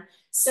can.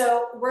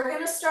 So we're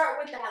gonna start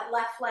with that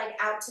left leg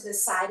out to the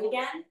side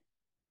again.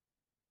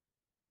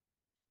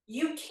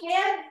 You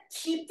can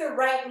keep the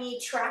right knee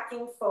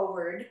tracking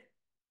forward,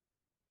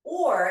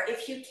 or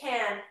if you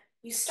can,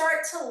 you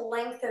start to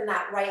lengthen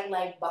that right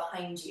leg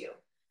behind you.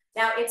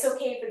 Now, it's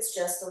okay if it's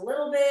just a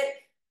little bit,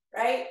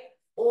 right?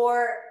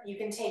 Or you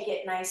can take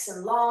it nice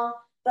and long,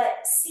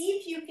 but see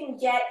if you can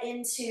get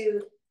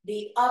into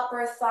the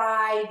upper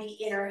thigh,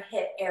 the inner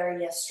hip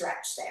area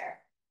stretch there.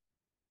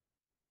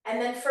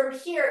 And then from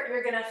here,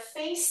 you're gonna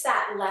face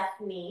that left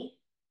knee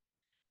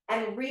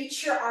and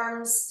reach your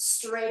arms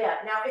straight up.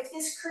 Now, if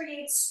this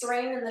creates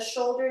strain in the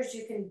shoulders,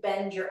 you can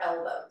bend your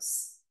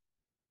elbows.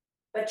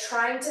 But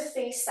trying to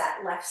face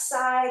that left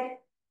side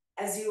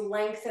as you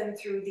lengthen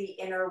through the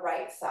inner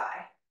right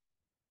thigh.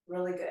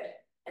 Really good.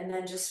 And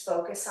then just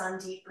focus on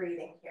deep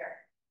breathing here.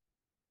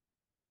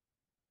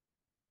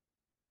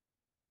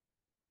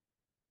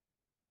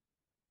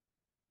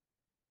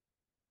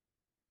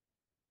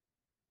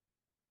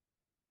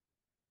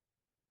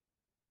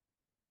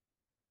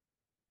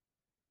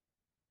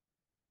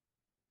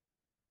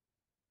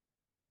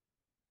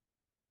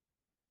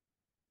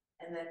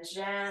 And then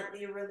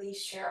gently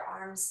release your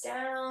arms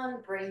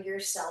down, bring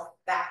yourself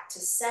back to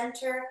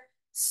center.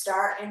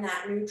 Start in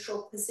that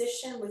neutral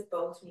position with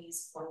both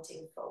knees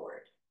pointing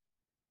forward.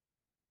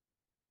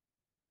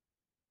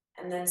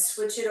 And then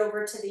switch it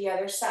over to the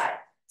other side.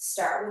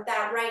 Start with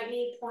that right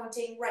knee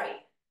pointing right.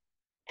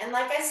 And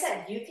like I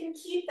said, you can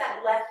keep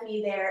that left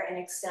knee there and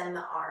extend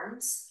the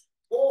arms.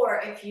 Or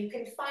if you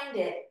can find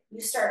it,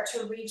 you start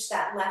to reach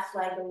that left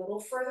leg a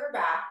little further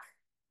back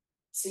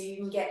so you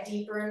can get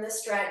deeper in the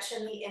stretch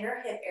in the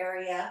inner hip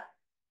area.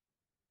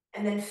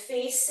 And then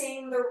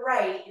facing the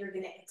right, you're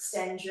going to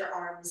extend your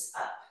arms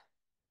up.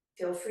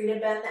 Feel free to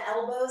bend the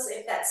elbows.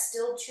 If that's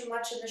still too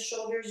much in the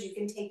shoulders, you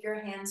can take your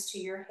hands to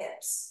your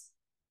hips.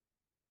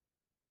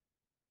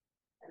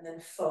 And then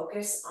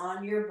focus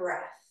on your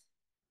breath.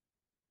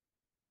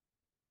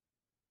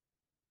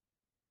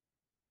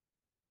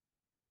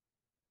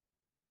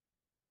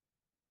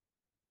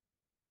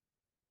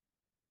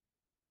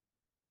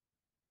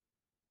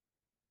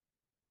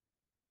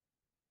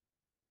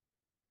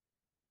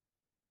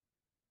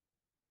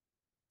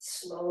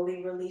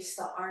 Slowly release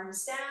the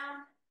arms down.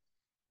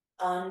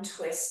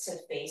 Untwist to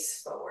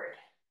face forward.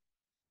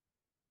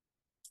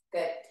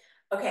 Good.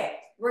 Okay,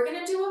 we're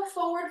gonna do a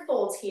forward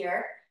fold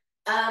here.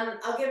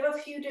 I'll give a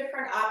few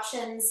different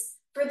options.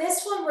 For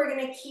this one, we're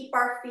gonna keep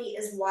our feet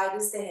as wide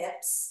as the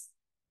hips,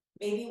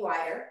 maybe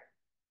wider.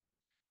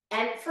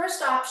 And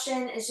first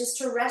option is just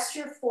to rest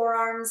your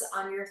forearms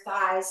on your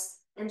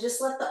thighs and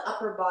just let the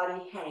upper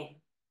body hang.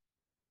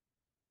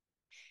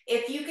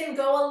 If you can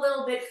go a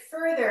little bit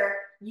further,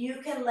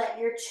 you can let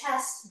your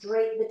chest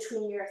drape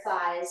between your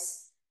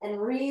thighs and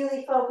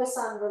really focus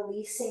on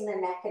releasing the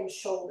neck and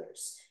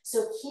shoulders.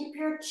 So keep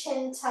your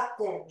chin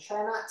tucked in.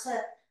 Try not to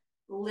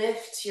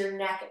lift your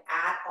neck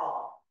at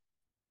all.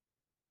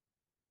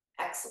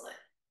 Excellent.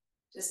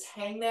 Just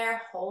hang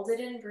there, hold it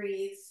and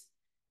breathe.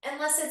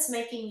 Unless it's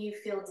making you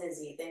feel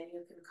dizzy, then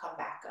you can come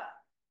back up.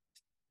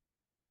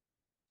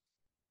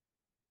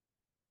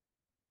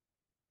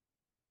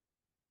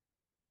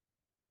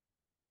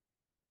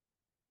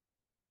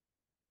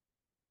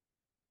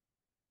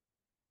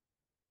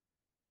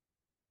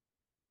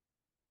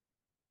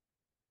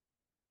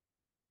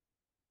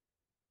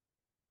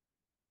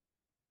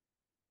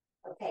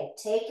 Okay,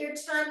 take your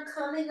time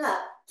coming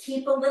up.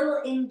 Keep a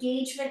little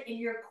engagement in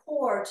your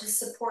core to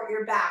support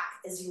your back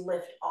as you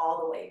lift all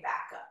the way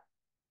back up.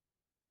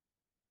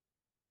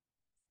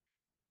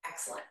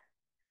 Excellent.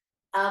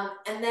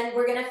 And then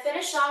we're gonna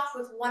finish off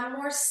with one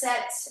more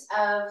set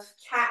of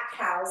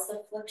cat-cows,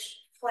 the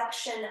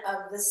flexion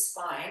of the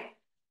spine.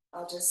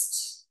 I'll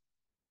just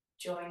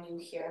join you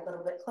here a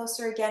little bit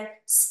closer again.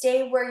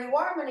 Stay where you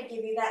are. I'm gonna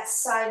give you that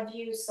side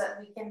view so that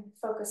we can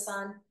focus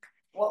on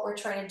what we're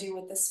trying to do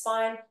with the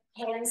spine.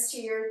 Hands to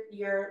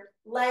your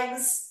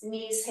legs,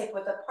 knees hip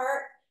width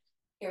apart.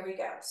 Here we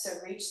go. So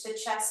reach the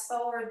chest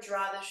forward,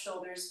 draw the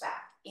shoulders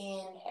back.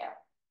 Inhale.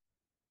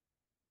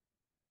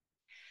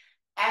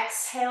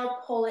 Exhale,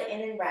 pull it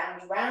in and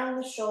round.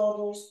 Round the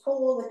shoulders,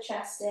 pull the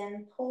chest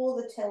in, pull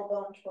the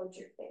tailbone towards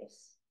your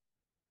face.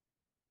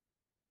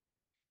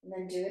 And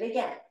then do it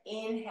again.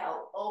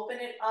 Inhale, open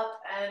it up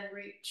and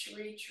reach,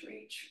 reach,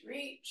 reach,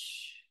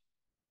 reach.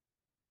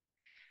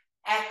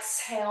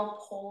 Exhale,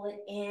 pull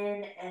it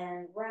in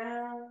and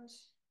round.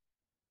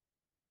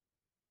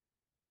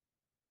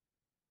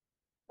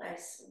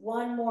 Nice.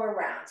 One more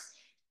round.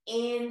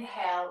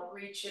 Inhale,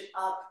 reach it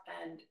up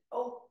and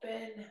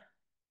open.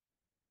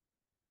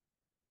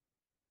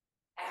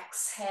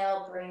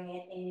 Exhale, bring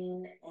it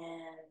in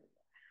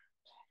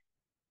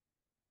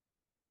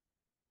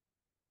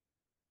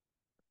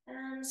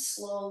and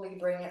slowly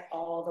bring it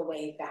all the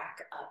way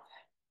back up.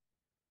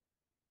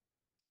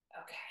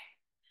 Okay.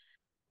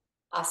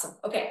 Awesome.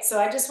 Okay, so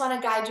I just want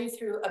to guide you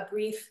through a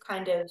brief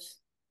kind of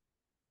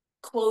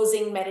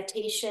closing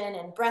meditation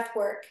and breath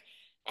work.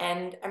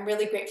 And I'm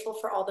really grateful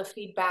for all the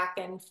feedback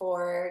and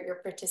for your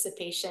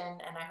participation.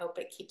 And I hope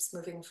it keeps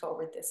moving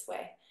forward this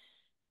way.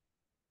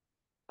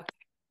 Okay,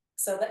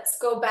 so let's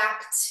go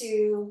back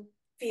to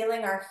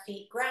feeling our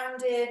feet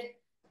grounded,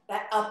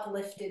 that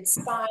uplifted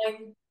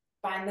spine.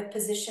 Find the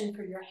position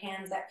for your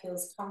hands that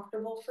feels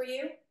comfortable for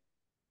you.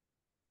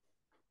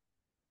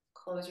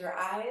 Close your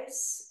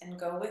eyes and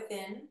go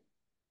within.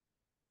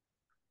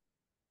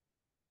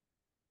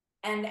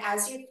 And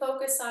as you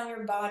focus on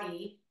your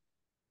body,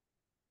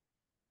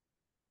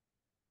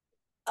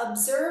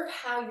 observe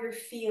how you're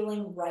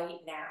feeling right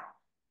now.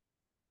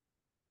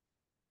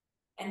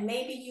 And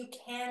maybe you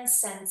can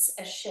sense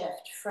a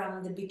shift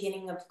from the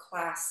beginning of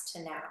class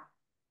to now.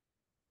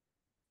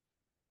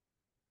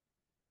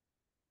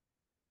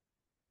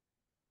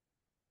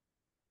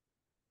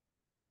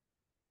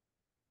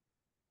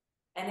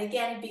 And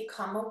again,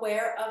 become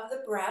aware of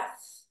the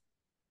breath.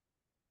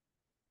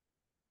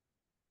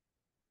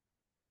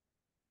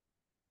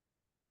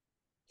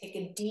 Take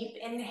a deep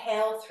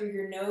inhale through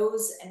your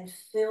nose and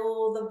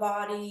fill the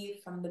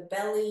body from the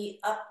belly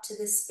up to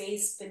the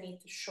space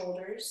beneath the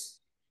shoulders.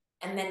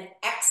 And then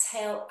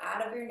exhale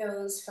out of your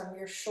nose from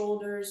your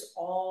shoulders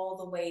all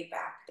the way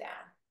back down.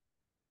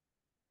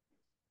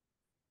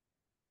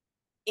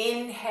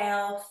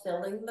 Inhale,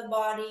 filling the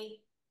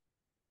body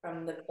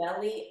from the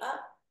belly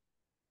up.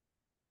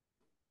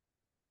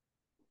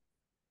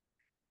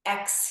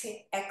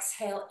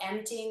 Exhale,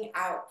 emptying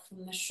out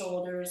from the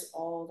shoulders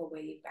all the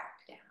way back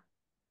down.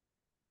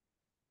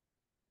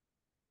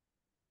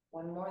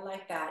 One more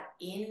like that.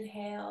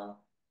 Inhale.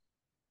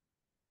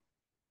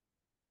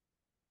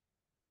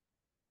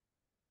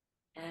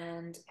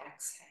 And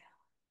exhale.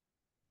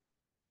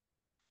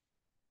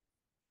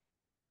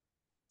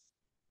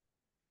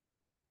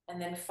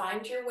 And then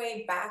find your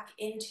way back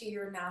into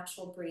your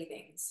natural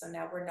breathing. So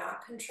now we're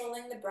not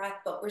controlling the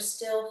breath, but we're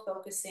still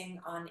focusing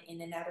on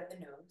in and out of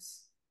the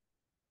nose.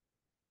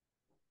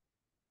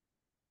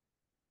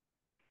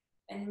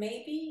 And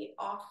maybe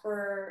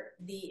offer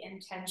the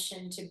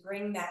intention to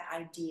bring that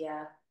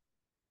idea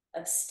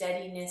of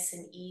steadiness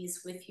and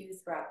ease with you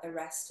throughout the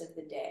rest of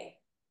the day.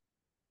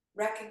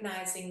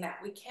 Recognizing that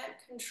we can't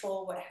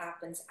control what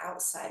happens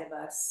outside of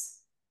us,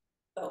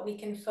 but we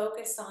can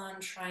focus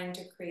on trying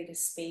to create a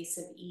space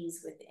of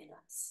ease within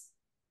us.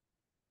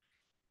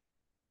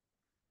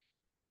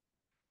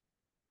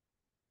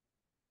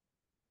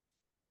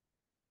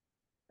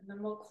 And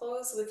then we'll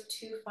close with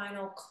 2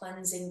 final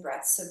cleansing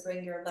breaths. So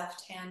bring your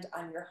left hand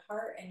on your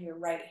heart and your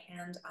right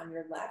hand on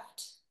your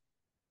left.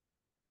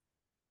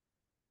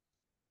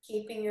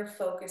 Keeping your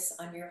focus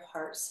on your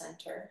heart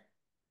center.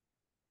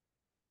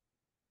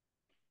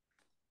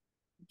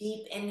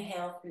 Deep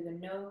inhale through the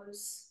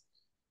nose.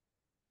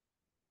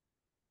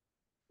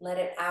 Let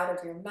it out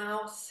of your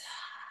mouth.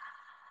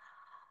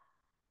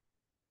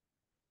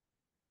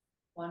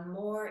 One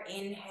more,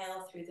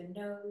 inhale through the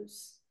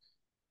nose.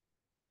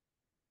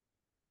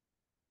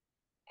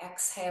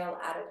 Exhale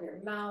out of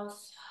your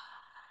mouth.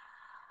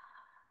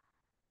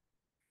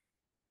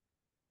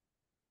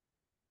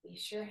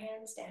 Release your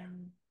hands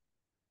down.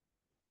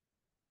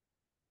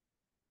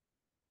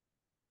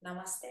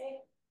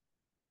 Namaste.